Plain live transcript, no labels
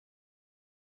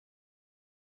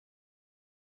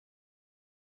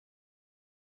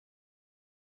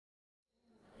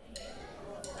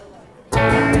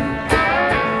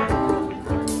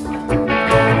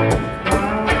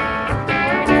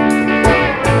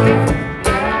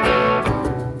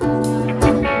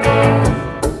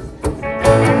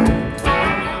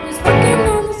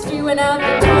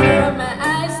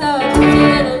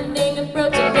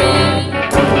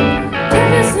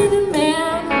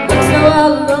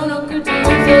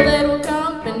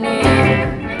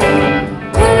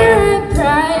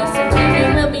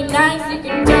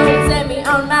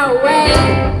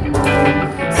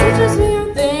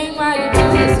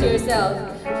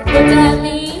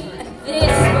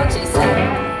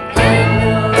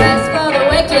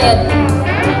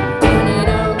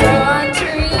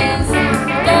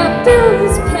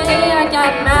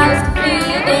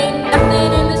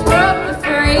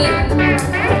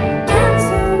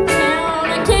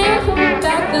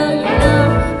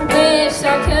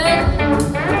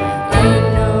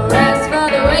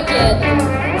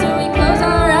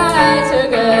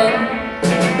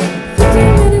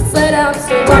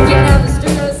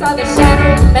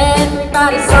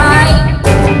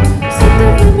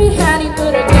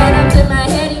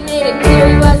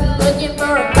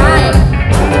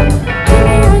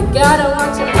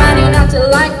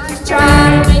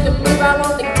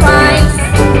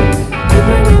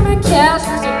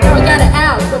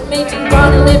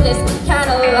live this kind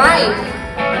of life.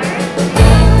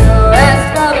 Ain't no rest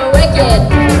for the wicked,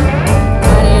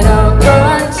 money don't grow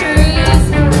on trees.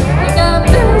 I got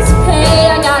bills to pay,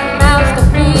 I got mouths to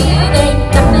feed. Ain't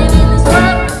nothing in this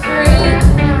world for free.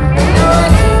 No, I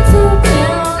can't slow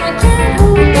down, I can't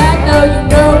hold back, though you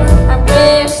know I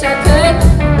wish I could.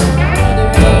 No,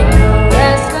 there ain't no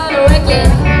rest for the wicked.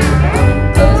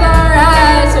 Close our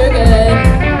eyes for good.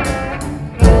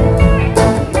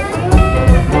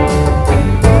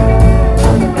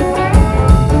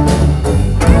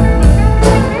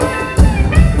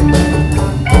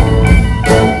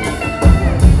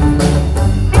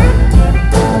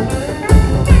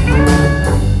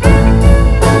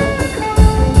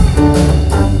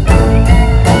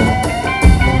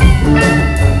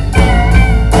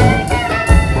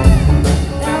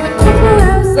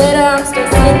 I'm still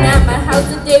sitting at my house,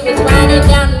 the day was winding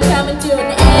down and coming to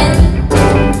an end.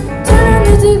 Turn on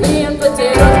the TV and flipped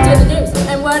it over to the news,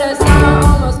 and what I saw I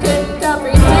almost couldn't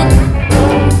comprehend.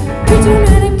 Preacher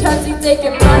man in cuts, he's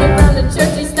taking money from the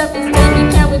church, he stuffed his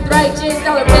bank account with righteous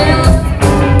dollar bills.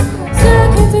 Still I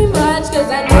can't say much, cause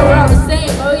I know we're all the same.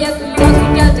 Oh yes, we also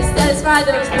got to satisfy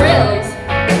those thrills.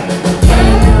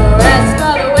 Ain't no rest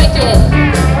for the wicked,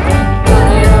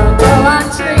 money don't grow on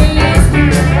trees.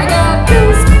 I got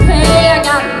bills to pay, I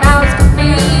got mouths to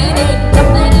feed. Ain't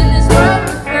nothing in this world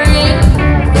for free.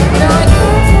 No, I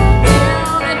can't slow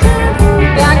down, I can't hold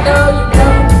back, though you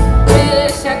know,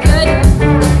 wish I could.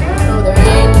 No, there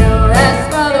ain't no rest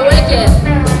for the wicked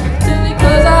till we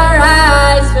close our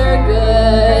eyes for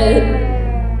good.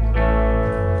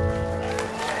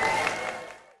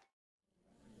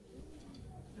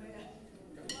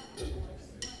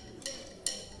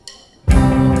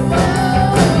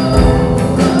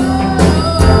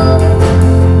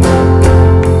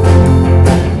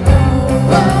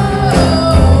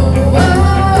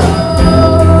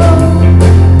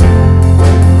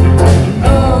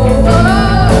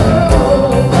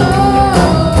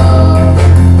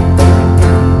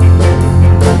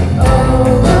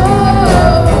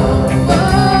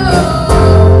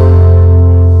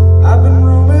 I've been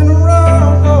roaming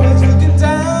around, always looking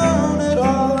down at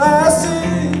all I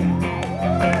see.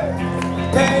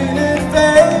 Painted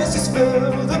faces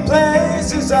fill the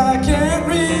places I can't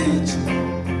reach.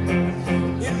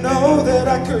 You know that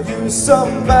I could use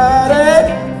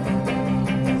somebody.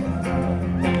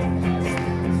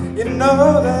 You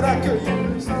know that I could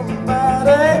use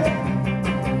somebody.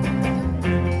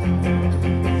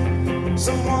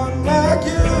 Someone like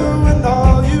you and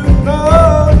all you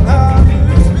know and how you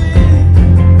speak.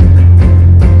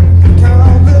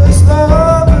 Countless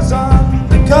lovers on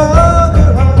the corner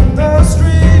of the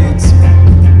streets.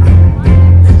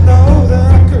 You know that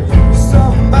I could use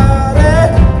somebody.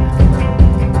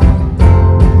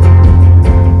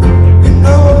 You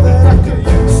know that I could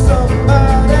use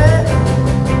somebody.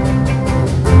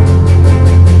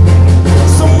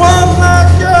 Someone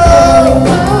like you.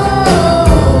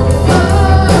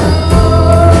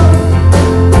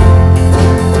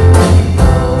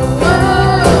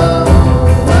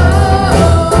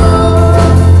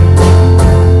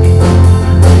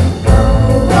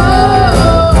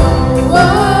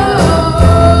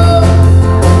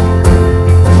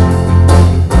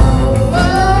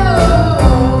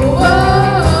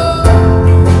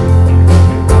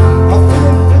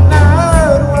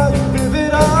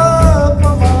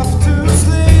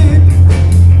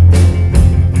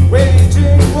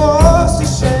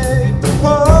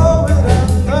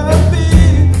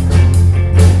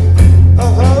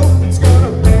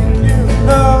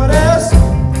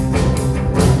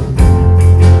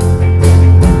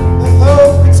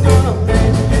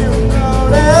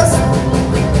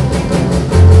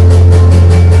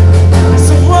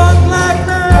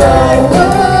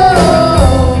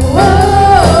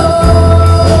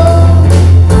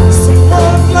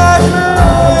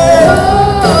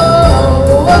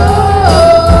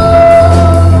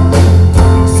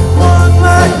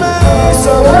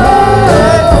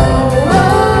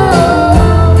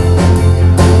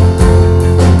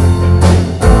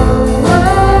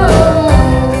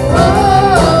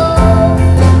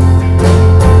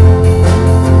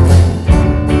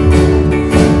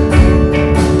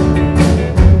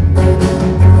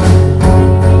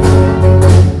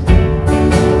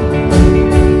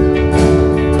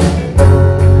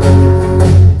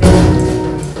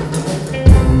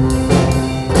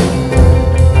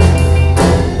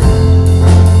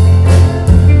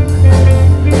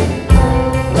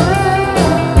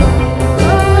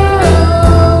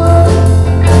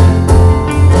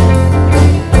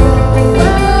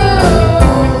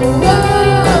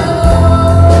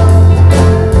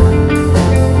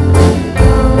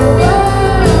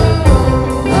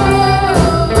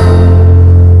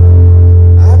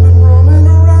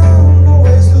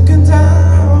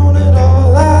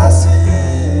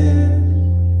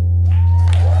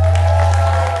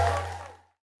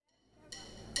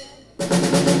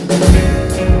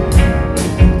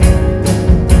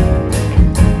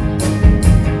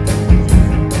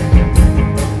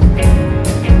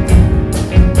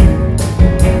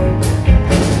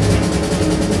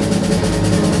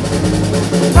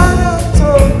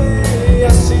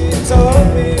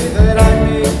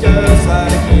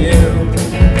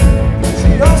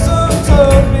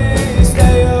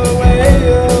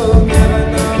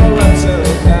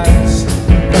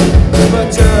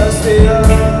 Just the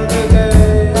other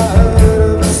day I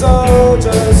heard of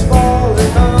soldiers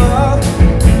falling off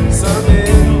some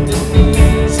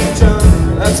Indonesian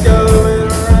junk that's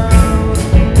going around.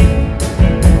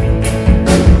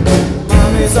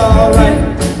 Mommy's alright,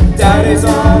 daddy's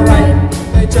alright,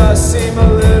 they just seem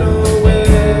a little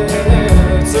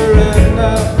weird.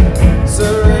 Surrender,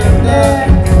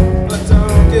 surrender, but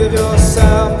don't give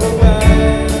yourself away.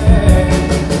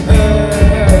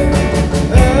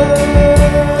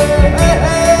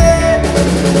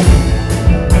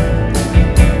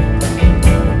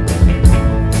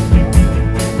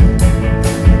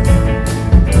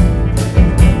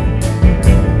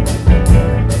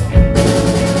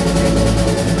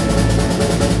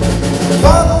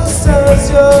 Father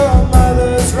says your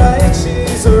mother's right,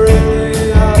 she's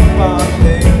really up on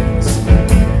things.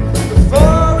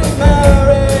 Before we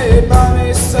married,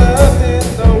 mommy served in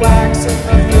the wax in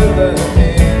the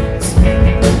Philippines.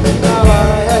 Now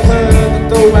I had heard that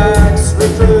the wax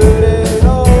recruited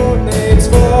old maids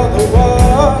for the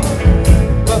war,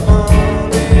 but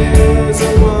mommy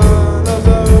isn't one of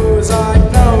those.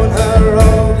 I've known her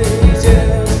all these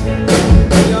years.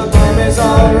 Your mommy's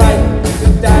alright,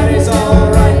 daddy's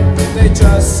alright, they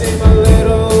just seem a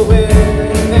little weird.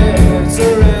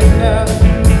 Surrender,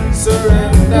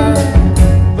 surrender,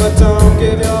 but don't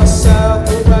give yourself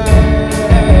away.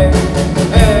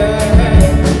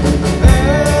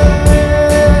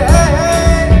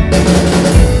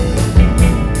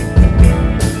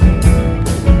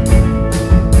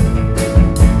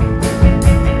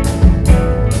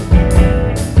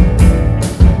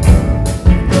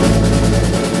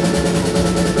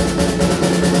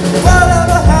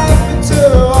 Whatever happened to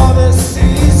all the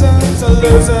seasons of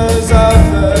losers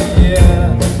of the year?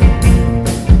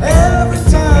 Every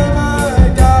time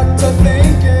I got to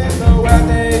thinking where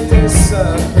they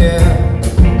disappear.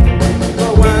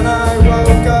 But when I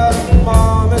woke up,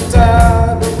 mom and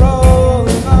dad were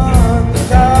rolling on the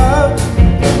couch,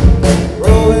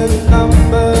 rolling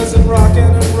numbers and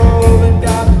rocking and rolling.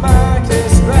 Got my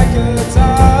Kiss records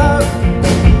out.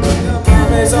 Your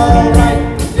mommy's alright,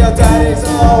 your daddy's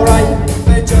alright,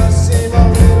 they just seem a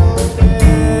little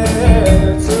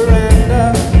weird.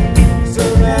 Surrender,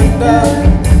 surrender,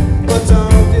 but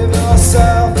don't give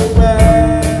yourself away.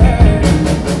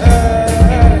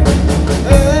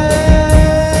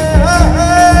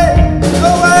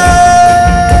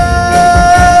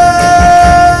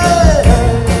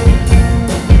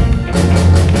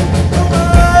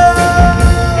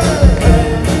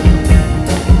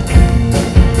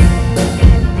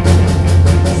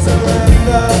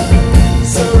 Surrender,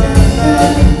 surrender,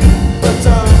 but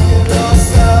don't give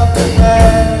yourself away.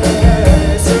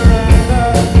 Surrender,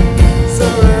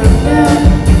 surrender.